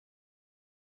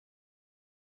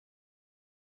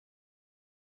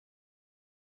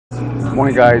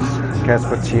Morning guys,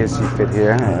 KASPER Tscfit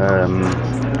here.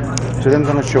 Today I'm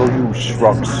going to show you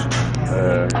shrugs,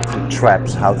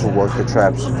 traps, how to work the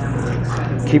traps.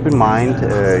 Keep in mind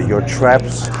your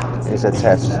traps is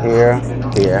attached here,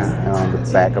 and on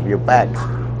the back of your back,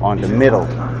 on the middle.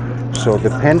 So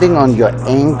depending on your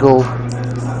angle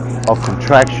of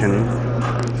contraction,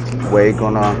 we're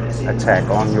going to attack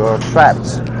on your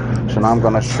traps. So now I'm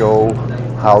going to show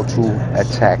how to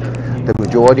attack the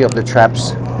majority of the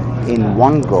traps in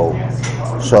one go.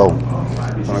 So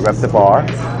I'm gonna grab the bar,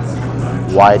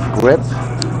 wide grip.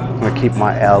 I'm gonna keep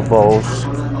my elbows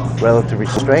relatively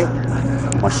straight.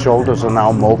 My shoulders are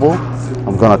now mobile.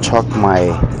 I'm gonna tuck my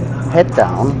head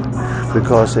down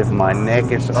because if my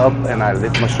neck is up and I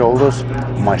lift my shoulders,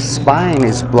 my spine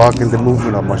is blocking the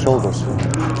movement of my shoulders.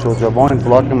 So to avoid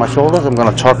blocking my shoulders, I'm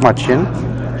gonna tuck my chin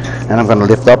and I'm gonna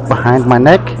lift up behind my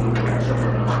neck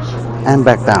and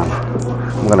back down.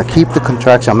 I'm gonna keep the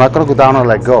contraction. I'm not gonna go down and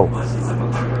let go,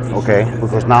 okay?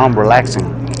 Because now I'm relaxing.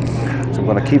 So I'm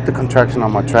gonna keep the contraction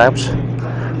on my traps.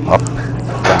 Up,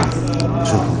 down,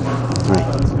 2, 3,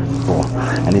 4.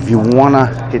 And if you wanna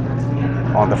hit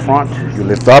on the front, you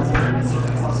lift up.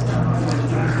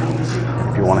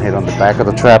 If you wanna hit on the back of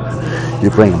the trap,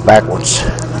 you bring them backwards.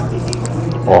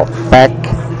 Or back,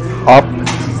 up,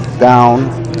 down,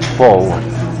 forward.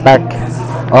 Back,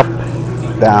 up,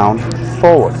 down,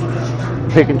 forward.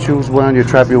 Pick and choose where on your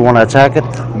trap you want to attack it,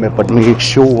 but make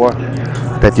sure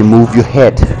that you move your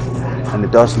head and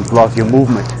it doesn't block your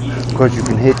movement, because you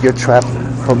can hit your trap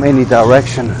from any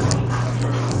direction.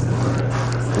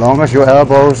 As long as your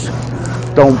elbows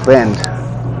don't bend,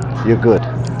 you're good.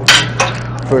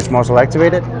 First muscle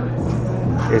activated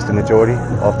is the majority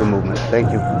of the movement. Thank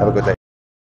you. Have a good day.